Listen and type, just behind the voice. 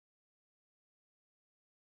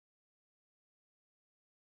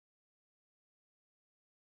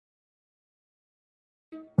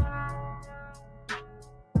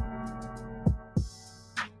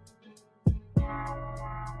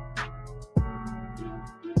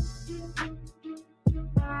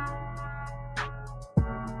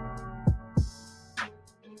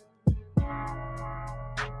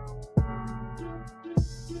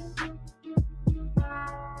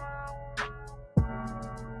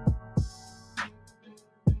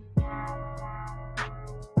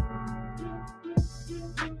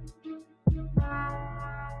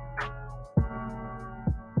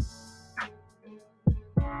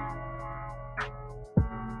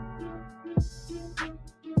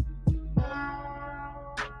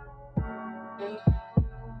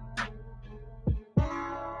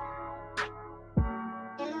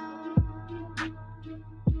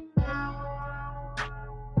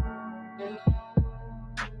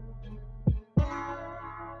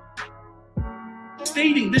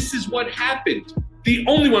stating this is what happened. The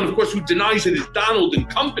only one, of course, who denies it is Donald and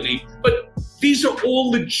company, but these are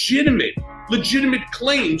all legitimate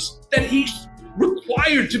claims that he's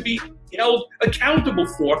required to be held accountable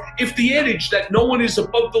for if the adage that no one is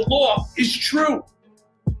above the law is true.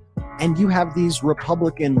 And you have these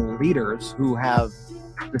Republican leaders who have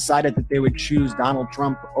decided that they would choose Donald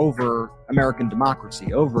Trump over American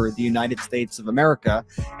democracy, over the United States of America.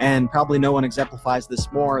 And probably no one exemplifies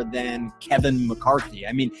this more than Kevin McCarthy.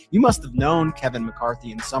 I mean, you must have known Kevin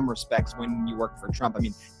McCarthy in some respects when you worked for Trump. I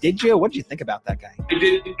mean, did you? What did you think about that guy?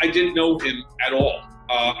 I didn't know him at all.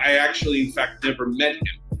 I actually, in fact, never met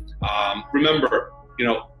him. Remember,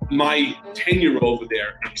 my tenure over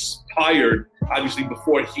there expired, obviously,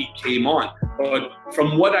 before he came on. But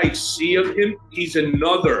from what I see of him, he's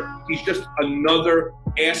just another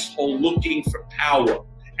asshole looking for power.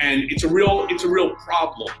 And it's a real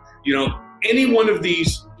problem. Any one of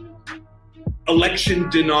these election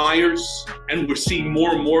deniers, and we're seeing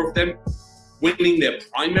more and more of them winning their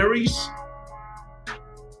primaries,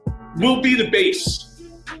 will be the base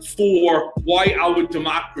for why our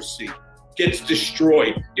democracy gets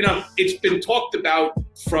destroyed. It's been talked about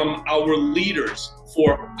from our leaders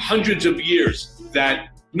for hundreds of years that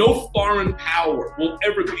no foreign power will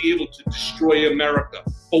ever be able to destroy America.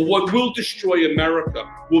 But what will destroy America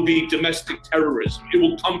will be domestic terrorism. It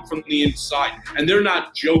will come from the inside. And they're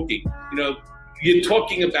not joking. You're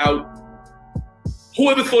talking about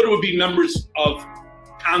whoever thought it would be members of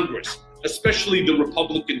Congress, especially the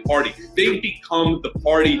Republican Party. They've become the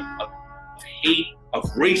party of hate, of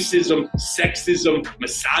racism, sexism,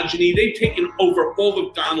 misogyny. They've taken over all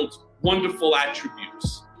of Donald's wonderful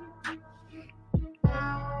attributes.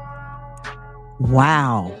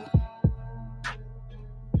 Wow.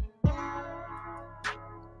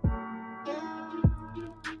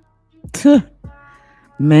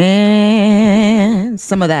 Man,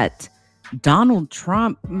 some of that Donald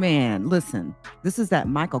Trump, man, listen, this is that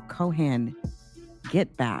Michael Cohen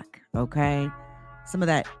get back, okay? Some of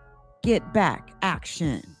that get back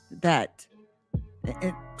action that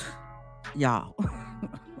y'all.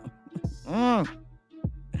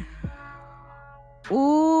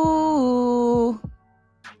 Ooh.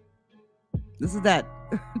 This is that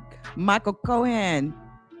Michael Cohen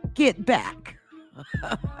get back.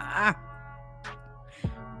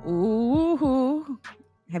 Ooh.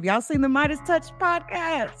 Have y'all seen the MeidasTouch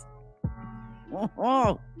podcast?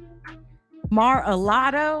 Oh.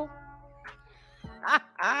 Mar-a-Lago.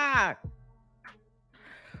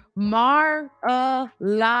 Mar-a-Lago,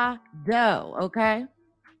 okay?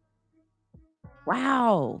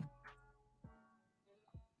 Wow.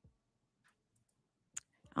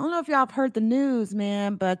 I don't know if y'all have heard the news,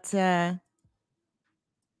 man, but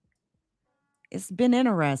it's been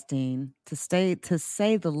interesting to say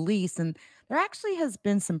the least. And there actually has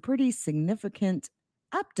been some pretty significant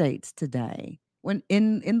updates today when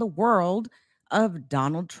in the world of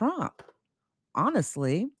Donald Trump.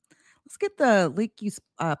 Honestly, let's get the Leak You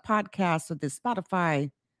podcast with the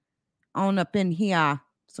Spotify on up in here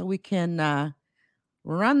so we can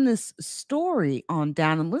run this story on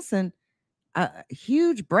down. And listen,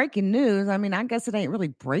 huge breaking news. I mean, I guess it ain't really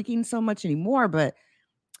breaking so much anymore, but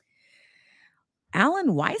Alan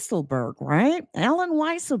Weisselberg, right? Alan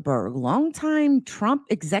Weisselberg, longtime Trump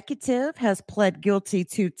executive, has pled guilty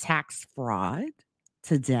to tax fraud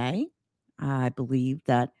today. I believe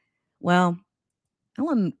that,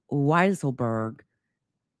 Alan Weisselberg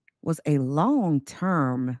was a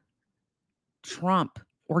long-term Trump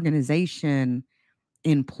organization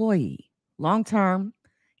employee. Long-term,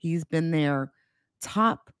 he's been their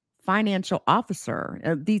top financial officer,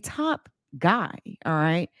 the top guy, all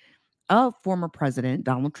right, of former President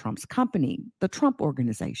Donald Trump's company, the Trump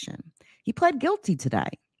Organization. He pled guilty today.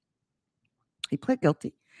 He pled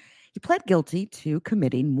guilty to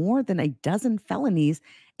committing more than a dozen felonies,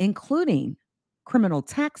 including criminal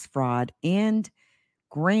tax fraud and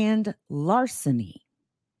grand larceny.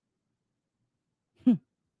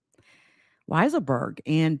 Weisselberg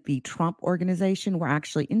and the Trump Organization were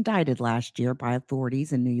actually indicted last year by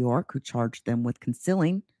authorities in New York, who charged them with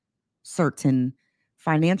concealing certain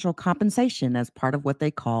financial compensation as part of what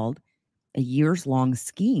they called a years-long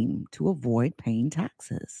scheme to avoid paying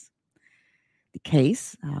taxes. The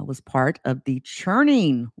case was part of the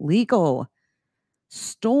churning legal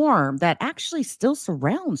storm that actually still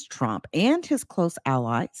surrounds Trump and his close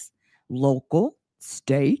allies. Local,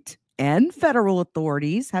 state, and federal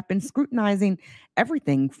authorities have been scrutinizing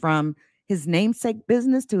everything from his namesake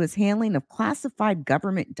business to his handling of classified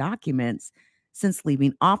government documents since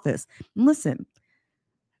leaving office. And listen,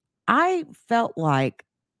 I felt like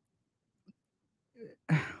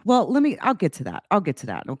well, I'll get to that.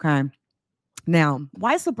 Okay. Now,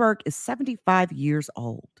 Weisselberg is 75 years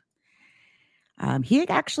old. He had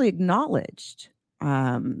actually acknowledged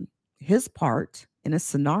his part in a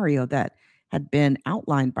scenario that had been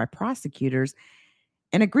outlined by prosecutors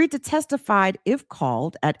and agreed to testify if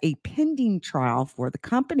called at a pending trial for the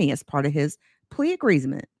company as part of his plea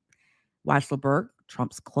agreement. Weisselberg,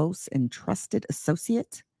 Trump's close and trusted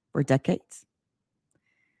associate for decades,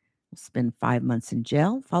 will spend 5 months in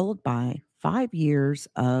jail, followed by 5 years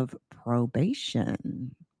of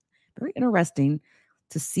probation. Very interesting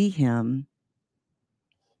to see him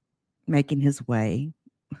making his way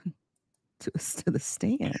to the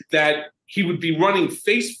stand. That he would be running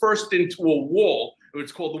face first into a wall, or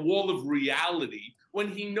it's called the wall of reality, when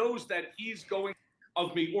he knows that he's going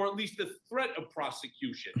of me, or at least the threat of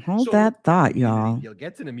prosecution. Hold that thought, y'all. Deal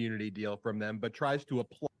gets an immunity deal from them, but tries to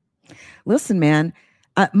apply. Listen, man,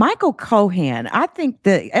 Michael Cohen, I think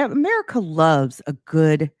that America loves a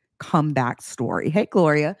good comeback story. Hey,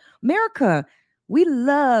 Gloria, America, we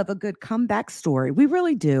love a good comeback story. We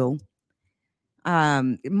really do.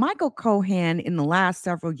 Michael Cohen, in the last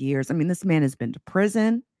several years, I mean, this man has been to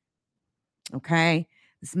prison. Okay.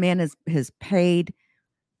 This man has paid,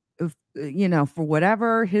 for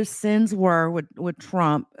whatever his sins were with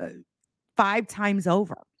Trump 5 times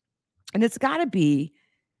over. And it's got to be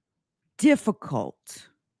difficult,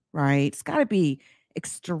 right? It's got to be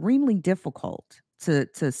extremely difficult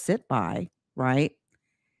to sit by, right?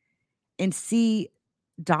 And see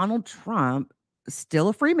Donald Trump still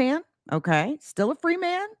a free man. Okay, still a free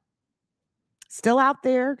man, still out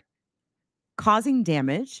there causing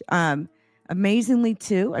damage. Amazingly,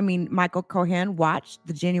 too, I mean, Michael Cohen watched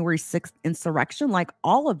the January 6th insurrection like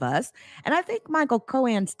all of us. And I think Michael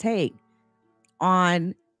Cohen's take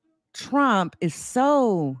on Trump is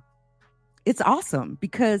it's awesome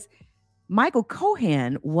because Michael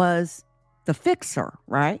Cohen was the fixer,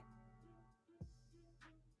 right?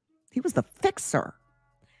 He was the fixer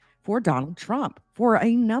for Donald Trump for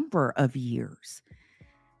a number of years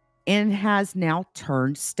and has now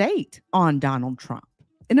turned state on Donald Trump.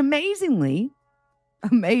 And amazingly,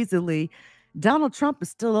 Donald Trump is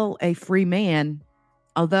still a free man,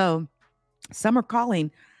 although some are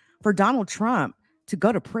calling for Donald Trump to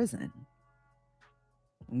go to prison.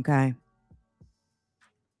 Okay.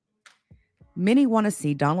 Many want to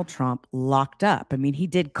see Donald Trump locked up. I mean, he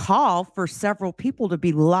did call for several people to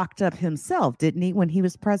be locked up himself, didn't he, when he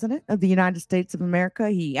was president of the United States of America?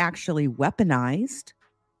 He actually weaponized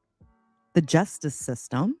the justice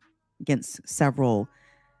system against several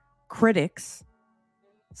critics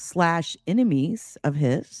 / enemies of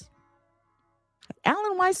his.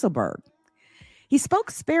 Alan Weisselberg, he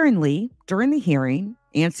spoke sparingly during the hearing,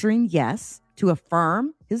 answering yes to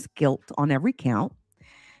affirm his guilt on every count.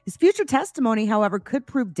 His future testimony, however, could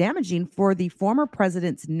prove damaging for the former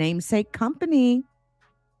president's namesake company,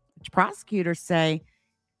 which prosecutors say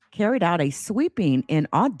carried out a sweeping and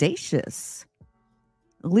audacious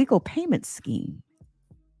illegal payment scheme.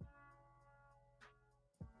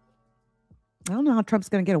 I don't know how Trump's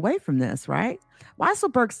going to get away from this, right?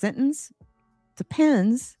 Weisselberg's sentence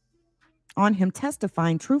depends on him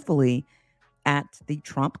testifying truthfully at the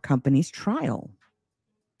Trump company's trial.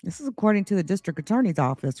 This is according to the district attorney's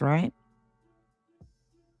office, right?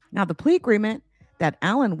 Now, the plea agreement that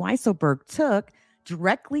Alan Weisselberg took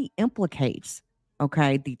directly implicates,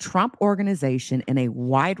 the Trump organization in a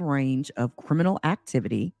wide range of criminal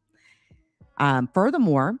activity.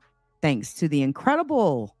 Furthermore, thanks to the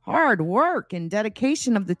incredible hard work and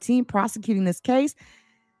dedication of the team prosecuting this case,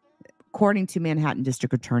 according to Manhattan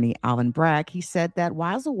District Attorney Alvin Bragg, he said that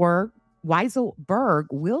Weisselberg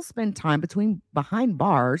will spend time behind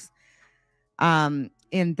bars,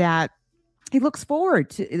 in that he looks forward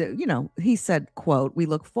to, he said, quote, "We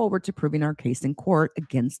look forward to proving our case in court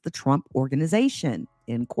against the Trump organization,"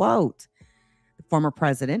 end quote. The former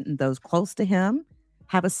president and those close to him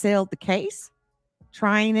have assailed the case,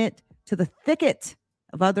 trying it to the thicket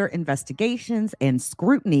of other investigations and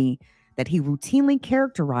scrutiny that he routinely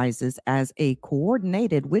characterizes as a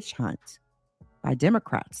coordinated witch hunt by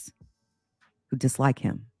Democrats who dislike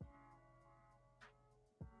him.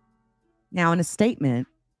 Now, in a statement,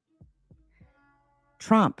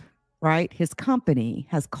 Trump, right, his company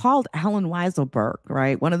has called Alan Weisselberg,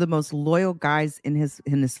 right, one of the most loyal guys in his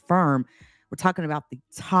firm. We're talking about the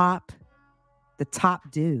top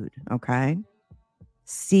dude, okay?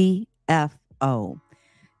 CFO,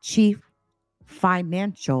 Chief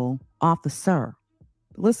Financial Officer.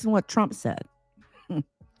 Listen to what Trump said.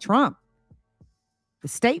 Trump, the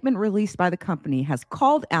statement released by the company has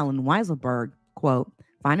called Alan Weisselberg, quote,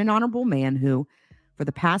 "fine and honorable man who, for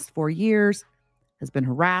the past 4 years, has been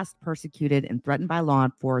harassed, persecuted, and threatened by law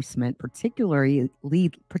enforcement, particularly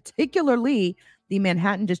the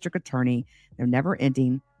Manhattan District Attorney, their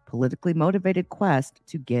never-ending, politically motivated quest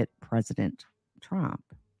to get President Trump.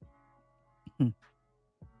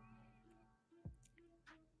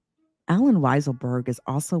 Alan Weiselberg is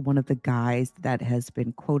also one of the guys that has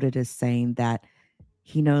been quoted as saying that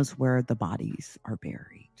he knows where the bodies are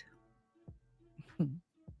buried.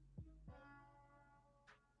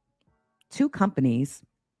 Two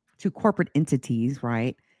corporate entities,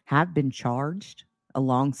 right, have been charged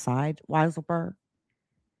alongside Weiselberg,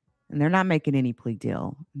 and they're not making any plea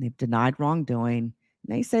deal. They've denied wrongdoing. And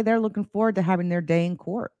they say they're looking forward to having their day in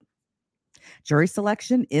court. Jury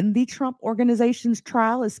selection in the Trump Organization's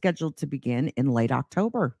trial is scheduled to begin in late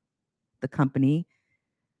October. The company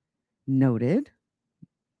noted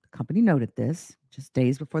this just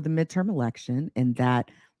days before the midterm election, and that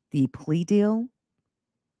the plea deal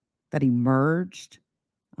that emerged,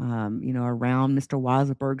 around Mr.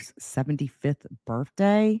 Weiselberg's 75th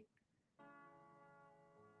birthday.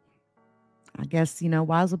 I guess,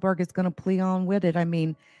 Weiselberg is going to plea on with it. I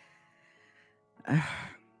mean,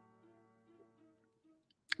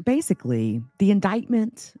 basically, the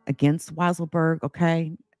indictment against Weiselberg,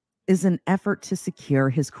 okay, is an effort to secure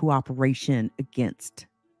his cooperation against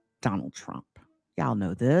Donald Trump. Y'all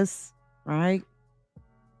know this, right?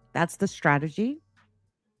 That's the strategy.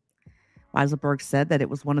 Weiselberg said that it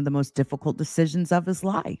was one of the most difficult decisions of his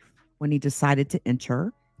life when he decided to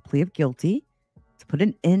enter a plea of guilty to put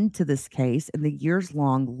an end to this case and the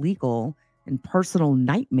years-long legal and personal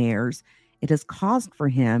nightmares it has caused for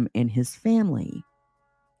him and his family.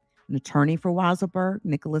 An attorney for Weiselberg,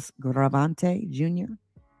 Nicholas Gravante Jr.,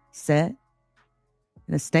 said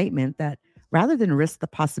in a statement that rather than risk the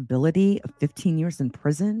possibility of 15 years in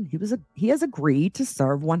prison, he has agreed to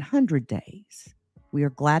serve 100 days. We are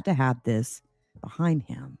glad to have this behind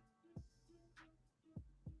him.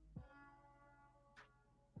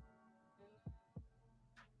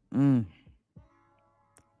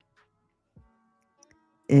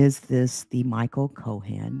 Is this the Michael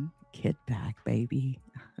Cohen kid back, baby?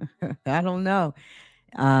 I don't know.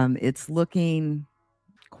 It's looking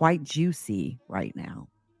quite juicy right now.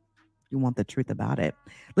 You want the truth about it.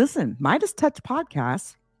 Listen, MeidasTouch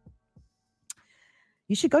podcast.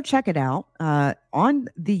 You should go check it out on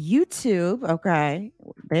the YouTube. Okay.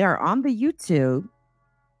 They are on the YouTube.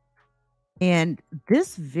 And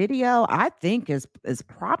this video, I think, is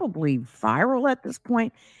probably viral at this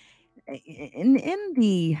point. In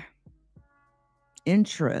the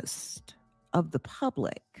interest of the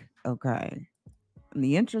public, okay? In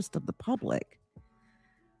the interest of the public.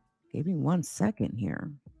 Give me 1 second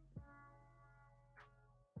here.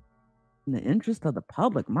 In the interest of the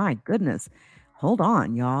public, my goodness. Hold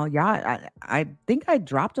on, y'all. Yeah, I think I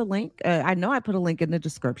dropped a link. I know I put a link in the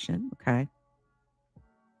description. Okay.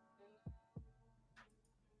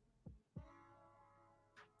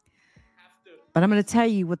 But I'm going to tell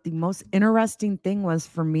you what the most interesting thing was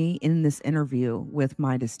for me in this interview with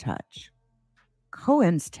MeidasTouch.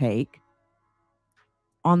 Cohen's take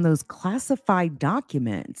on those classified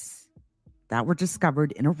documents that were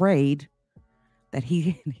discovered in a raid that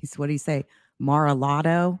he's what do you say,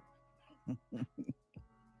 Mar-a-Lago?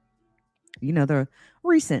 The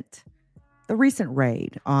recent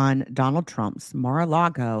raid on Donald Trump's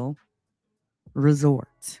Mar-a-Lago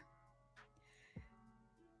resort.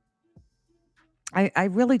 I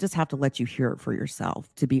really just have to let you hear it for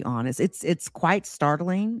yourself, to be honest. It's quite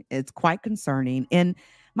startling. It's quite concerning. And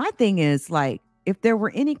my thing is, like, if there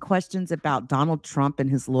were any questions about Donald Trump and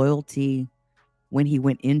his loyalty when he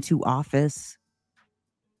went into office,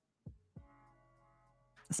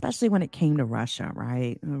 especially when it came to Russia,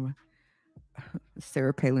 right?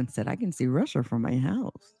 Sarah Palin said, I can see Russia from my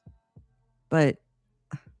house. But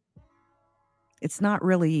it's not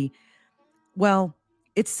really, well,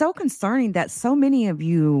 it's so concerning that so many of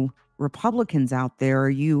you Republicans out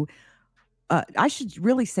there, I should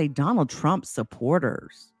really say Donald Trump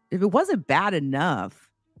supporters, if it wasn't bad enough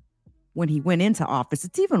when he went into office,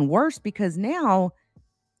 it's even worse because now,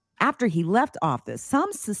 after he left office,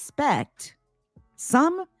 some suspect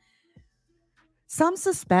that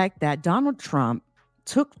Donald Trump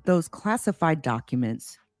took those classified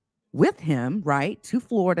documents with him, right, to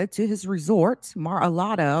Florida, to his resort,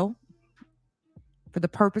 Mar-a-Lago, for the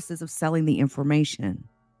purposes of selling the information,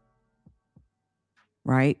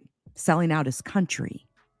 right? Selling out his country.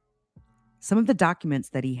 Some of the documents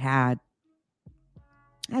that he had,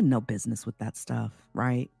 I had no business with that stuff,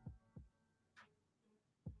 right?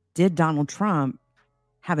 Did Donald Trump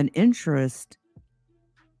have an interest,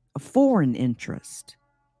 a foreign interest,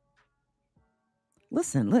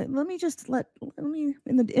 Listen, let me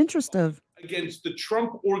in the interest of against the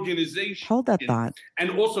Trump organization. Hold that thought.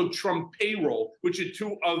 And also Trump payroll, which are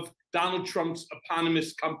two of Donald Trump's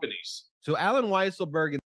eponymous companies. So Alan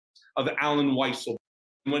Weisselberg of Alan Weisselberg,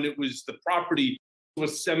 when it was the property of a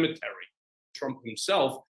cemetery, Trump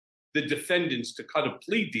himself, the defendants to cut a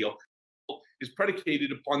plea deal is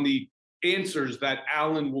predicated upon the answers that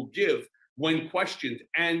Alan will give when questioned.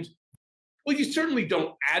 And well, you certainly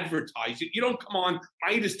don't advertise it. You don't come on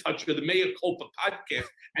MeidasTouch or the Mea Culpa podcast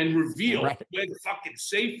and reveal where the fucking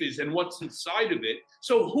safe is and what's inside of it.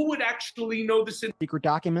 So who would actually know this in secret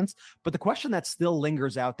documents? But the question that still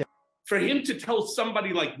lingers out there. For him to tell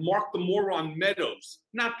somebody like Mark the Moron Meadows,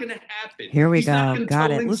 not going to happen. Here we He's go. Got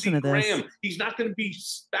it. Lindsey Listen to Graham. this. He's not going to be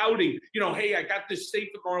spouting, hey, I got this safe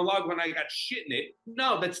in Mar-a-Lago when I got shit in it.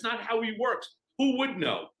 No, that's not how he works. Who would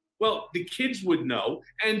know? Well, the kids would know.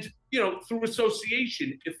 And, through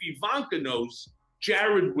association, if Ivanka knows,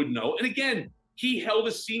 Jared would know. And again, he held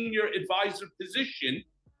a senior advisor position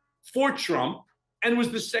for Trump and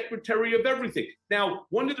was the secretary of everything. Now,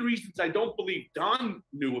 one of the reasons I don't believe Don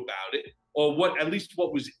knew about it, or at least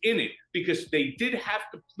what was in it, because they did have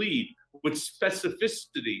to plead with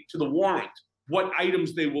specificity to the warrant what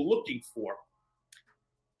items they were looking for.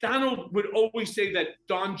 Donald would always say that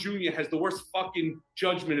Don Jr. has the worst fucking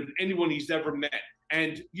judgment of anyone he's ever met.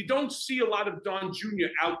 And you don't see a lot of Don Jr.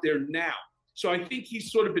 out there now. So I think he's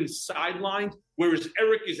sort of been sidelined, whereas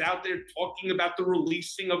Eric is out there talking about the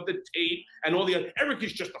releasing of the tape and all the other. Eric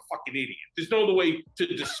is just a fucking idiot. There's no other way to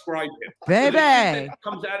describe him. Baby! So the thing that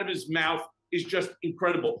comes out of his mouth is just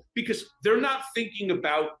incredible because they're not thinking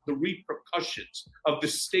about the repercussions of the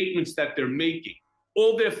statements that they're making.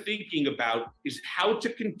 All they're thinking about is how to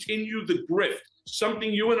continue the grift, something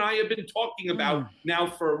you and I have been talking about now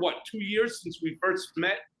for 2 years since we first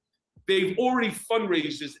met. They've already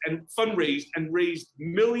fundraised and raised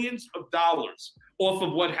millions of dollars off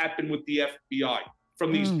of what happened with the FBI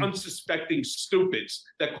from these unsuspecting stupids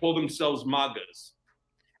that call themselves MAGAs.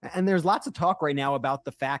 And there's lots of talk right now about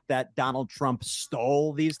the fact that Donald Trump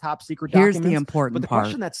stole these top secret documents. Here's the important But the part.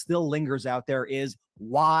 question that still lingers out there is,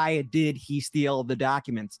 why did he steal the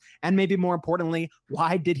documents? And maybe more importantly,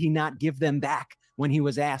 why did he not give them back when he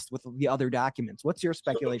was asked with the other documents? What's your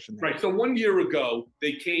speculation there? Right. So 1 year ago,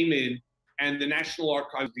 they came in and the National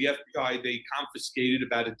Archives, the FBI, they confiscated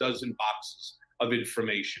about a dozen boxes of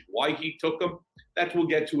information. Why he took them, that we'll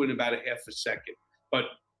get to in about a half a second. But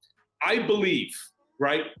I believe,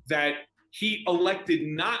 right, that he elected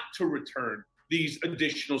not to return these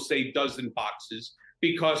additional, say, dozen boxes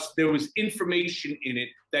because there was information in it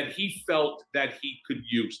that he felt that he could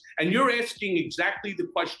use. And you're asking exactly the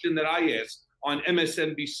question that I asked on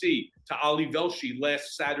MSNBC to Ali Velshi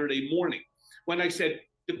last Saturday morning when I said,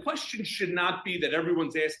 the question should not be that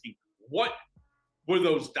everyone's asking, what were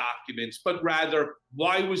those documents, but rather,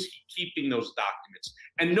 why was he keeping those documents?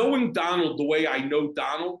 And knowing Donald the way I know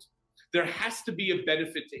Donald, there has to be a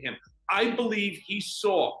benefit to him. I believe he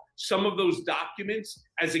saw some of those documents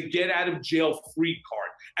as a get-out-of-jail-free card,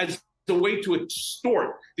 as a way to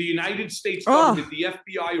extort the United States government, the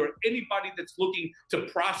FBI, or anybody that's looking to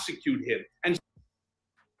prosecute him. And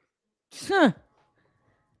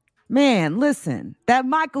man, listen, that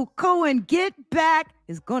Michael Cohen get back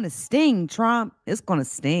is going to sting, Trump. It's going to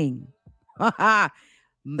sting. That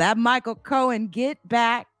Michael Cohen get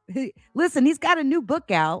back. Listen, he's got a new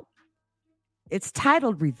book out. It's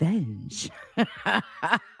titled Revenge.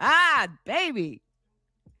 Baby.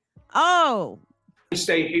 Oh.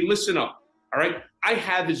 Say, hey, listen up. All right. I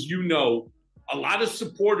have, as you know, a lot of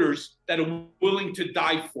supporters that are willing to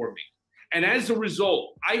die for me. And as a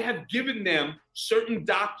result, I have given them certain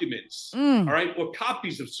documents, all right, or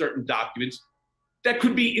copies of certain documents that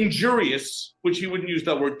could be injurious, which he wouldn't use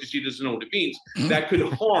that word because he doesn't know what it means, that could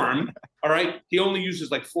harm, all right, he only uses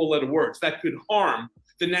like 4-letter words, that could harm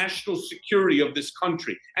the national security of this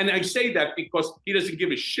country. And I say that because he doesn't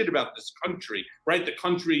give a shit about this country, right? The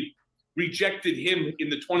country rejected him in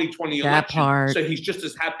the 2020 election, so he's just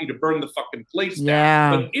as happy to burn the fucking place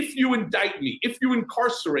down. But if you indict me, if you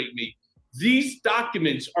incarcerate me, these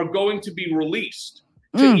documents are going to be released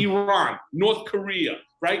to Iran, North Korea,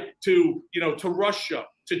 right? To Russia,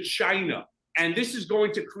 to China. And this is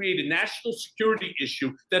going to create a national security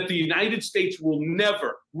issue that the United States will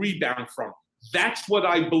never rebound from. That's what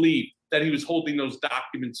I believe that he was holding those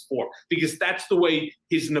documents for, because that's the way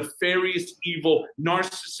his nefarious, evil,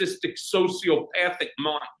 narcissistic, sociopathic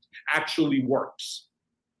mind actually works.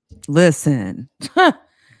 Listen.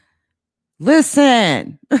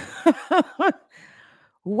 Listen.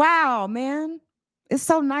 Wow, man. It's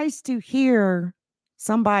so nice to hear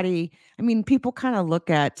somebody, I mean, people kind of look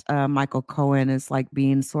at Michael Cohen as like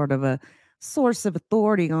being sort of a source of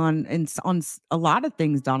authority on a lot of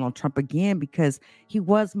things Donald Trump, again, because he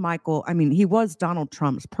was he was Donald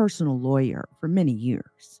Trump's personal lawyer for many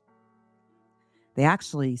years. They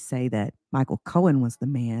actually say that Michael Cohen was the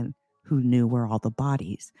man who knew where all the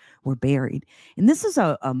bodies were buried. And this is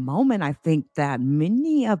a moment I think that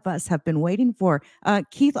many of us have been waiting for.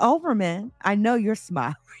 Keith Olbermann, I know you're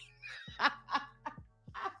smiling.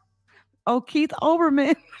 Oh, Keith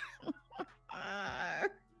Olbermann.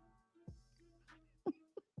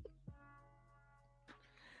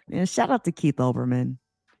 Man, shout out to Keith Olbermann.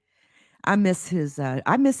 I miss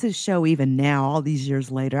his show even now, all these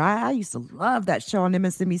years later. I used to love that show on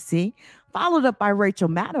MSNBC, followed up by Rachel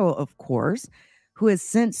Maddow, of course, who has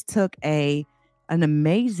since took an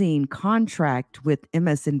amazing contract with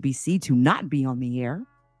MSNBC to not be on the air,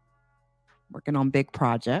 working on big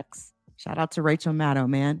projects. Shout out to Rachel Maddow,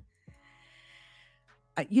 man.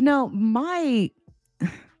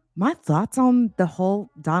 My thoughts on the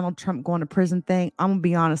whole Donald Trump going to prison thing, I'm going to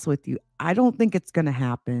be honest with you. I don't think it's going to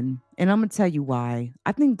happen. And I'm going to tell you why.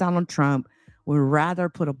 I think Donald Trump would rather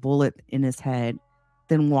put a bullet in his head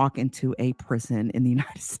than walk into a prison in the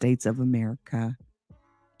United States of America.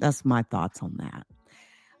 That's my thoughts on that.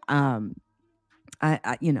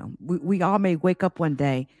 We all may wake up one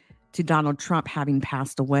day to Donald Trump having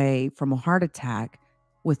passed away from a heart attack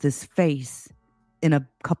with his face in a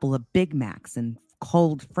couple of Big Macs and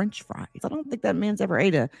cold French fries. I don't think that man's ever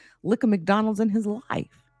ate a lick of McDonald's in his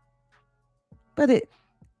life. But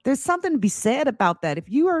there's something to be said about that. If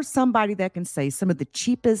you are somebody that can say some of the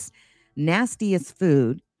cheapest, nastiest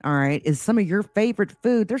food, all right, is some of your favorite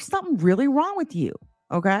food, there's something really wrong with you,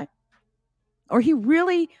 okay? Or he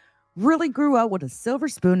really, really grew up with a silver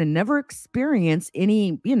spoon and never experienced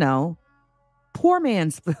any, poor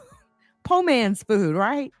man's food, po man's food,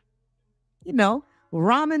 right?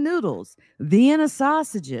 Ramen noodles, Vienna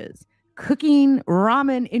sausages, cooking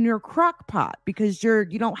ramen in your crock pot because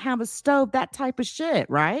you don't have a stove, that type of shit,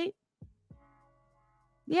 right?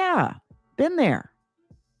 Yeah, been there.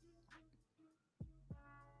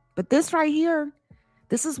 But this right here,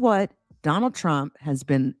 this is what Donald Trump has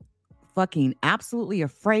been fucking absolutely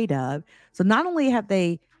afraid of. So not only have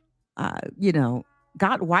they,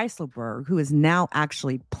 got Weisselberg, who is now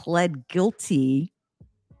actually pled guilty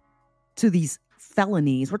to these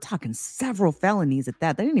felonies. We're talking several felonies at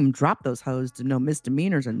that. They didn't even drop those hoes to no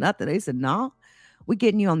misdemeanors or nothing. They said, no, we're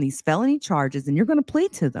getting you on these felony charges and you're going to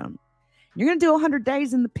plead to them. You're going to do 100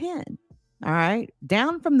 days in the pen. All right.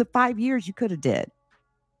 Down from the 5 years you could have did.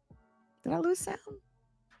 Did I lose sound?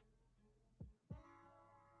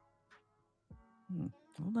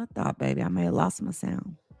 Hold that thought, baby. I may have lost my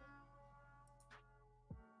sound.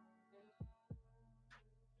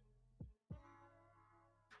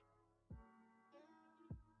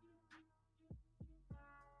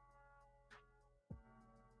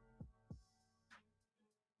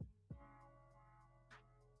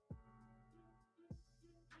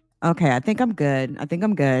 Okay, I think I'm good.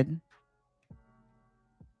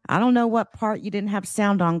 I don't know what part you didn't have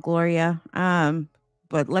sound on, Gloria.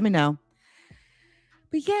 But let me know.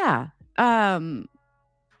 But yeah.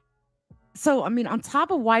 So I mean, on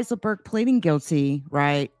top of Weisselberg pleading guilty,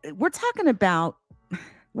 right? We're talking about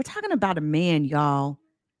a man, y'all,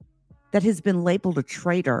 that has been labeled a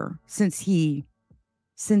traitor since he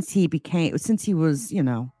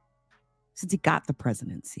got the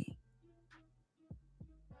presidency.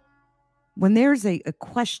 When there's a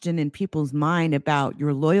question in people's mind about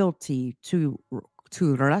your loyalty to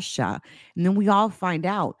Russia, and then we all find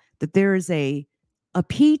out that there is a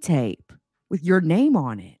P tape with your name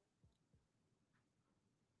on it.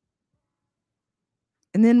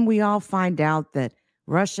 And then we all find out that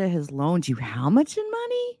Russia has loaned you how much in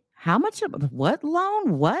money? How much of what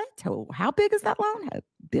loan? What? How big is that loan? $1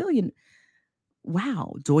 billion.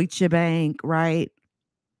 Wow. Deutsche Bank, right?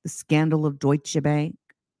 The scandal of Deutsche Bank.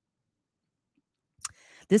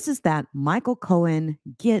 This is that Michael Cohen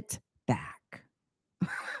get back.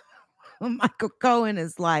 Michael Cohen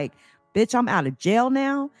is like, bitch, I'm out of jail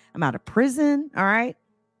now. I'm out of prison. All right.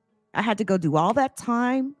 I had to go do all that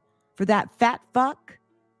time for that fat fuck.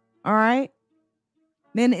 All right.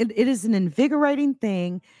 Man, it is an invigorating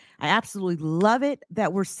thing. I absolutely love it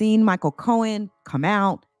that we're seeing Michael Cohen come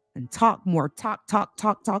out and talk more. Talk.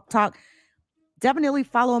 Definitely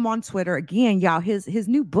follow him on Twitter. Again, y'all, his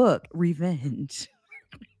new book, Revenge.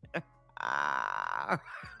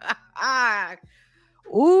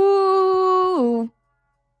 Ooh.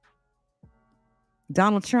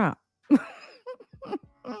 Donald Trump.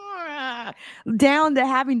 Down to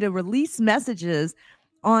having to release messages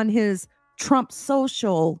on his Trump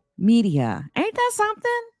social media. Ain't that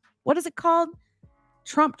something? What is it called?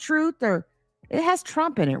 Trump Truth, or it has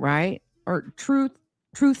Trump in it, right? Or Truth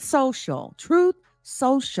Social. Truth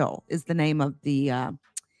Social is the name of the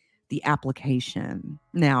application.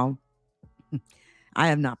 Now, I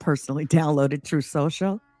have not personally downloaded Truth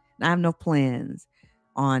Social. I have no plans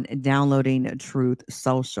on downloading Truth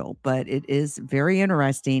Social, but it is very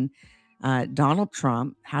interesting. Donald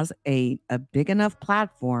Trump has a big enough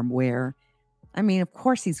platform where, I mean, of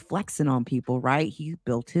course, he's flexing on people, right? He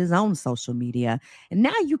built his own social media. And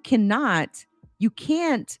now you can't,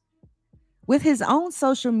 with his own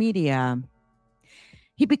social media,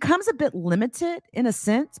 he becomes a bit limited in a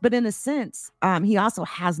sense, but in a sense, he also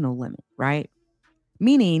has no limit, right?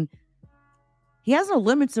 Meaning, he has no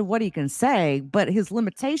limits to what he can say, but his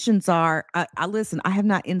limitations are, listen, I have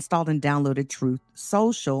not installed and downloaded Truth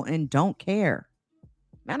Social and don't care.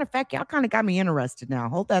 Matter of fact, y'all kind of got me interested now.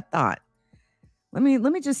 Hold that thought. Let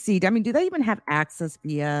me just see. I mean, do they even have access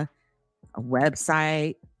via a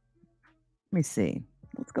website? Let me see.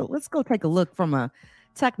 Let's go take a look from a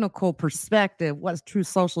technical perspective. What's Truth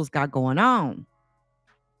Social's got going on?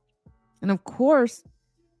 And of course,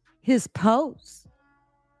 his posts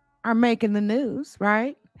are making the news,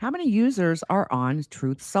 right? How many users are on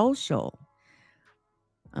Truth Social?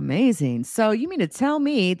 Amazing. So you mean to tell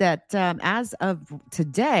me that as of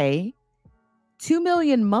today, 2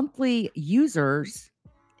 million monthly users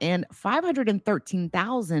and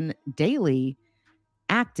 513,000 daily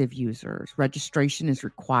active users. Registration is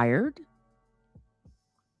required.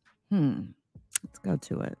 Let's go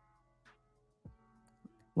to it.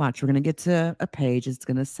 Watch, we're going to get to a page. It's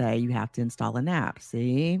going to say you have to install an app.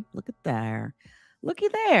 See? Look at there. Looky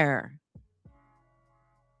there.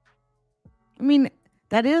 I mean,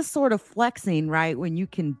 that is sort of flexing, right? When you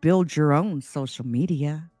can build your own social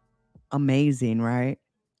media. Amazing, right?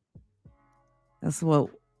 That's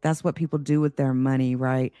what people do with their money,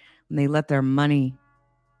 right? When they let their money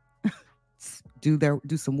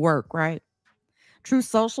do some work, right? Truth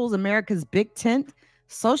Social is America's big tent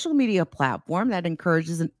social media platform that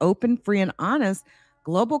encourages an open, free, and honest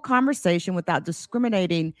global conversation without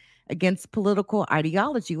discriminating against political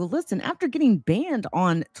ideology. Well, listen, after getting banned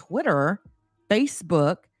on Twitter,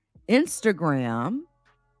 Facebook, Instagram,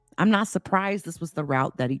 I'm not surprised this was the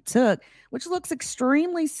route that he took, which looks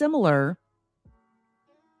extremely similar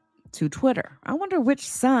to Twitter. I wonder which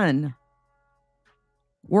son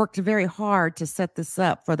worked very hard to set this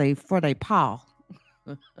up for they Paul.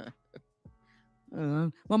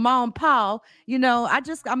 Well, Mom Paul, I'm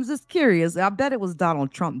just curious. I bet it was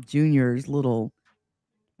Donald Trump Jr.'s little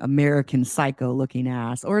American psycho looking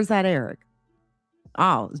ass. Or is that Eric?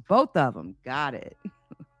 Oh, it's both of them. Got it.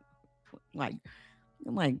 like,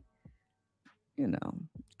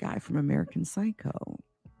 guy from American Psycho.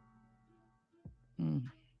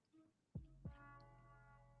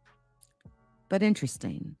 But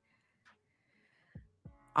interesting.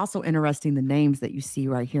 Also interesting, the names that you see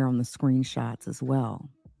right here on the screenshots as well.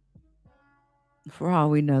 For all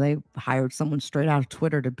we know, they hired someone straight out of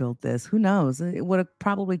Twitter to build this. Who knows? It would have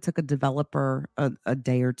probably took a developer a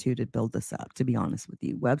day or two to build this up, to be honest with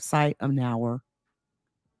you. Website, an hour,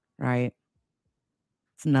 right?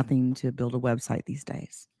 It's nothing to build a website these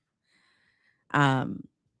days.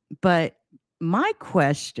 But my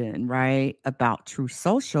question, right, about Truth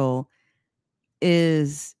Social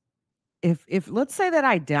is, if let's say that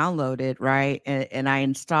I download it, right, and I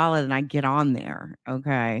install it and I get on there,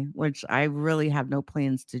 okay, which I really have no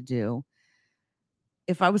plans to do.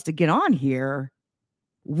 If I was to get on here,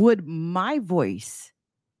 would my voice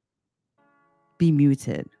be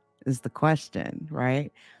muted is the question,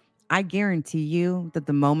 right? I guarantee you that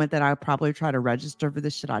the moment that I probably try to register for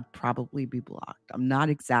this shit, I'd probably be blocked. I'm not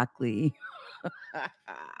exactly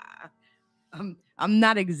I'm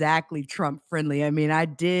not exactly Trump friendly. I mean, I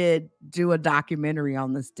did do a documentary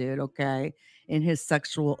on this dude, okay, in his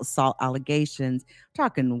sexual assault allegations,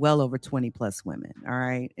 talking well over 20 plus women, all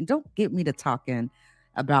right? And don't get me to talking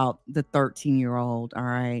about the 13-year-old, all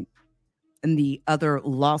right, and the other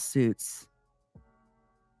lawsuits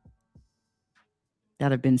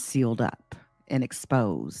that have been sealed up and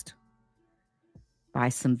exposed by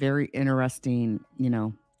some very interesting,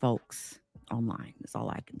 folks online. That's all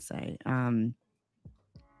I can say.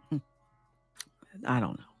 I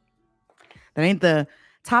don't know. That ain't the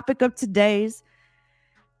topic of today's,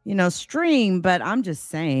 stream, but I'm just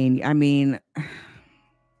saying, I mean,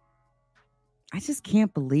 I just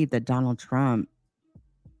can't believe that Donald Trump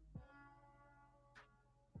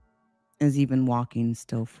is even walking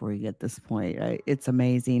still free at this point. It's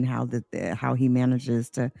amazing how he manages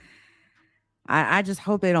to I just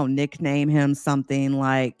hope they don't nickname him something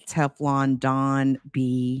like Teflon Don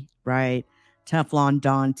B, right? Teflon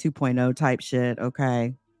Don 2.0 type shit,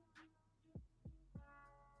 okay?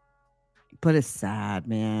 But it's sad,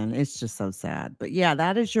 man. It's just so sad. But yeah,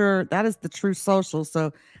 that is the True Social.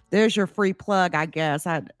 So there's your free plug, I guess.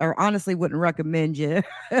 I or honestly wouldn't recommend you.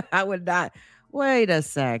 I would not. Wait a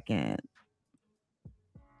second.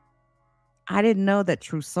 I didn't know that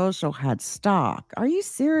True Social had stock. Are you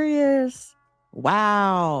serious?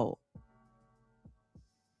 Wow.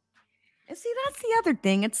 And see, that's the other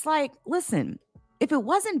thing. It's like, listen, if it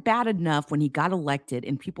wasn't bad enough when he got elected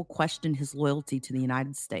and people questioned his loyalty to the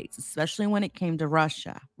United States, especially when it came to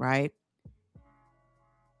Russia, right?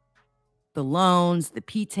 The loans, the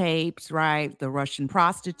P tapes, right? The Russian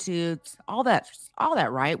prostitutes, all that,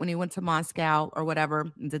 right? When he went to Moscow or whatever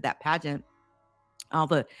and did that pageant, all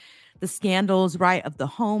the scandals, right? Of the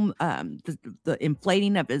home, the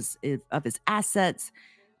inflating of his assets,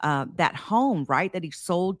 that home, right? That he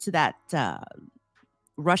sold to that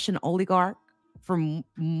Russian oligarch for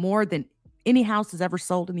more than any house has ever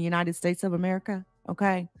sold in the United States of America.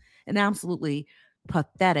 Okay. An absolutely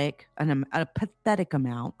pathetic, a pathetic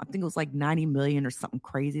amount. I think it was like 90 million or something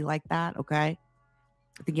crazy like that. Okay.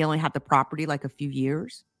 I think he only had the property like a few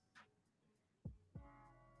years.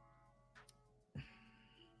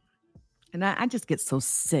 And I just get so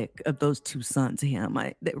sick of those two sons of him.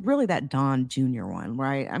 Really that Don Jr. one,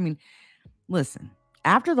 right? I mean, listen,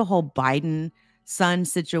 after the whole Biden son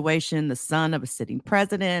situation, the son of a sitting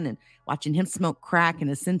president, and watching him smoke crack in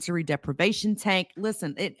a sensory deprivation tank,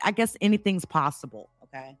 listen, I guess anything's possible,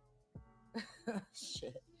 okay?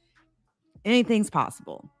 Shit. Anything's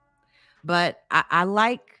possible. But I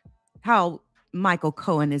like how Michael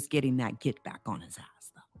Cohen is getting that get back on his ass.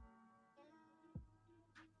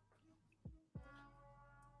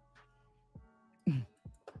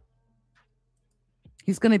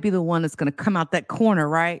 He's going to be the one that's going to come out that corner,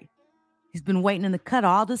 right? He's been waiting in the cut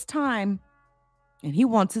all this time, and he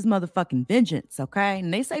wants his motherfucking vengeance, okay?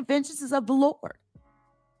 And they say vengeance is of the Lord.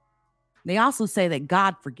 They also say that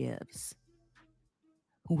God forgives.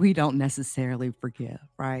 We don't necessarily forgive,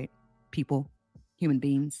 right? People, human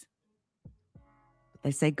beings. But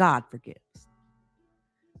they say God forgives.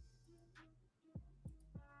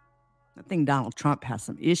 I think Donald Trump has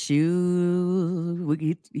some issues.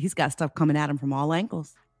 He's got stuff coming at him from all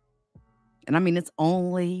angles. And I mean, it's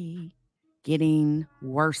only getting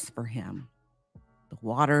worse for him. The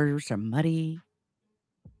waters are muddy,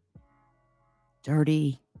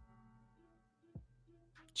 dirty.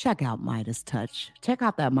 Check out MeidasTouch. Check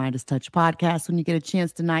out that MeidasTouch podcast when you get a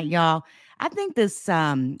chance tonight, y'all. I think this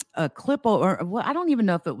a clip, or well, I don't even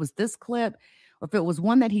know if it was this clip or if it was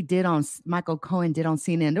one that he did on Michael Cohen did on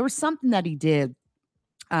CNN. There was something that he did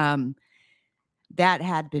that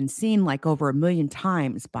had been seen like over 1 million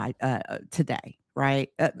times by today, right?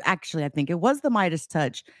 Actually, I think it was the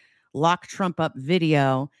MeidasTouch lock Trump up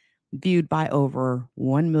video viewed by over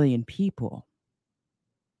 1 million people.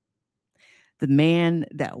 The man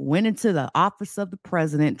that went into the office of the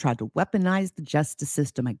president, tried to weaponize the justice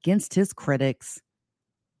system against his critics.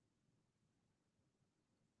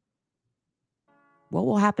 What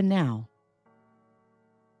will happen now?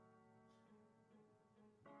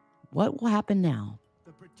 What will happen now?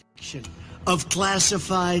 The protection of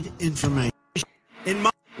classified information.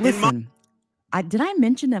 Listen, did I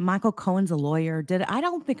mention that Michael Cohen's a lawyer? I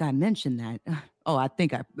don't think I mentioned that. Oh, I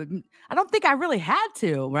don't think I really had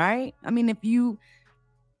to, right? I mean, if you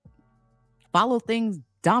follow things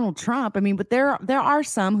Donald Trump, I mean, but there are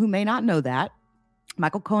some who may not know that.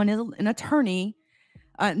 Michael Cohen is an attorney,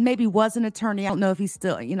 maybe was an attorney. I don't know if he's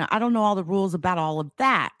still, I don't know all the rules about all of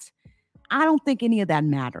that. I don't think any of that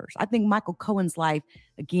matters. I think Michael Cohen's life,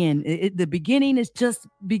 again, the beginning is just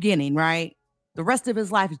beginning, right? The rest of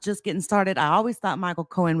his life is just getting started. I always thought Michael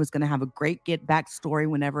Cohen was going to have a great get back story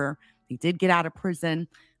whenever he did get out of prison.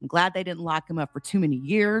 I'm glad they didn't lock him up for too many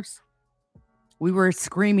years. We were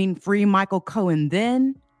screaming free Michael Cohen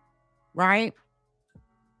then, right?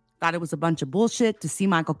 Thought it was a bunch of bullshit to see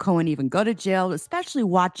Michael Cohen even go to jail, especially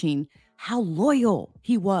watching how loyal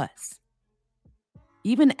he was.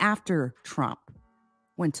 Even after Trump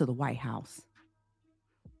went to the White House.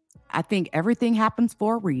 I think everything happens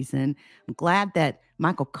for a reason. I'm glad that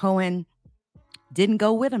Michael Cohen didn't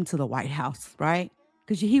go with him to the White House, right?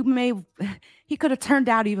 Because he could have turned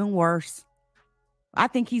out even worse. I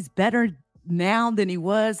think he's better now than he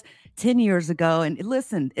was 10 years ago. And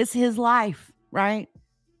listen, it's his life, right?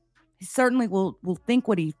 He certainly will think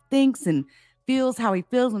what he thinks and feels how he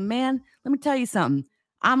feels. And man, let me tell you something.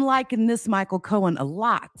 I'm liking this Michael Cohen a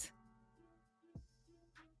lot.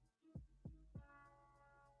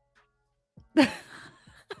 What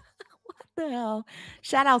the hell?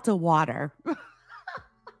 Shout out to water.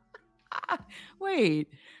 Wait.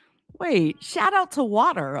 Shout out to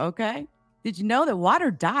water, okay? Did you know that water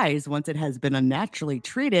dies once it has been unnaturally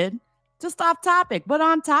treated? Just off topic, but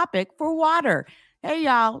on topic for water. Hey,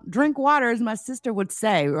 y'all, drink water, as my sister would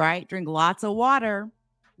say, right? Drink lots of water.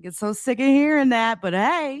 Get so sick of hearing that, but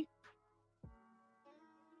hey.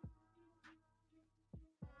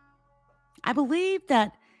 I believe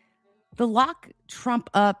that the lock Trump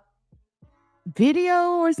up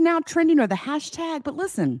video is now trending, or the hashtag, but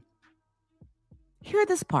listen, hear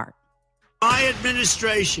this part. My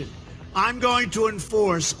administration, I'm going to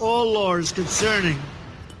enforce all laws concerning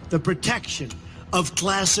the protection of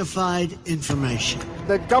classified information.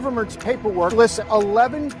 The government's paperwork lists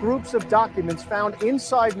 11 groups of documents found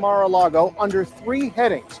inside Mar-a-Lago under 3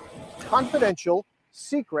 headings: confidential,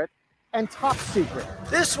 secret, and top secret.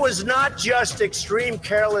 This was not just extreme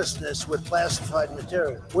carelessness with classified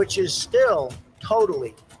material, which is still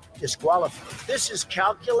totally disqualified. This is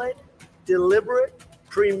calculated, deliberate,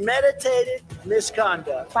 premeditated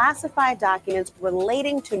misconduct. Classified documents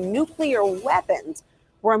relating to nuclear weapons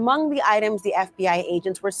were among the items the FBI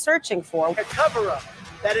agents were searching for. A cover-up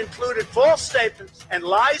that included false statements and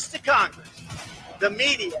lies to Congress, the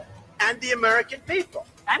media, and the American people.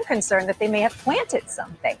 I'm concerned that they may have planted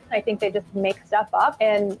something. I think they just make stuff up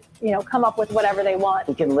and, come up with whatever they want.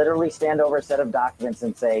 He can literally stand over a set of documents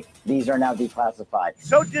and say, these are now declassified.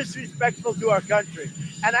 So disrespectful to our country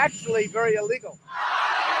and actually very illegal.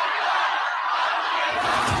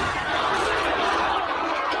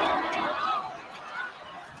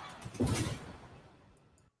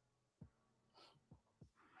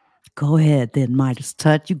 Go ahead then,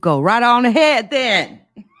 MeidasTouch. You go right on ahead then.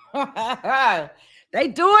 They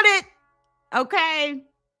doing it. Okay.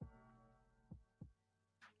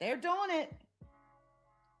 They're doing it.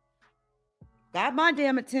 Got my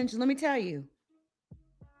damn attention, let me tell you.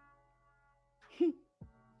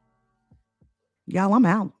 Y'all, I'm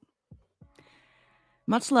out.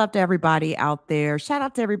 Much love to everybody out there. Shout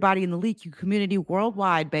out to everybody in the LeakQ community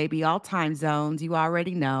worldwide, baby. All time zones. You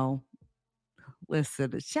already know.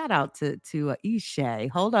 Listen, shout out to Ishay.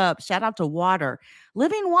 Hold up. Shout out to water.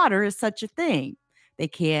 Living water is such a thing. They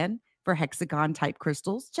can for hexagon type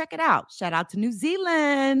crystals. Check it out. Shout out to New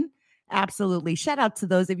Zealand. Absolutely. Shout out to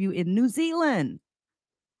those of you in New Zealand.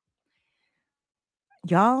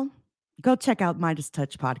 Y'all, go check out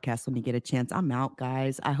MeidasTouch podcast when you get a chance. I'm out,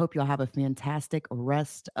 guys. I hope y'all have a fantastic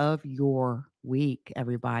rest of your week,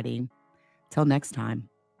 everybody. Till next time.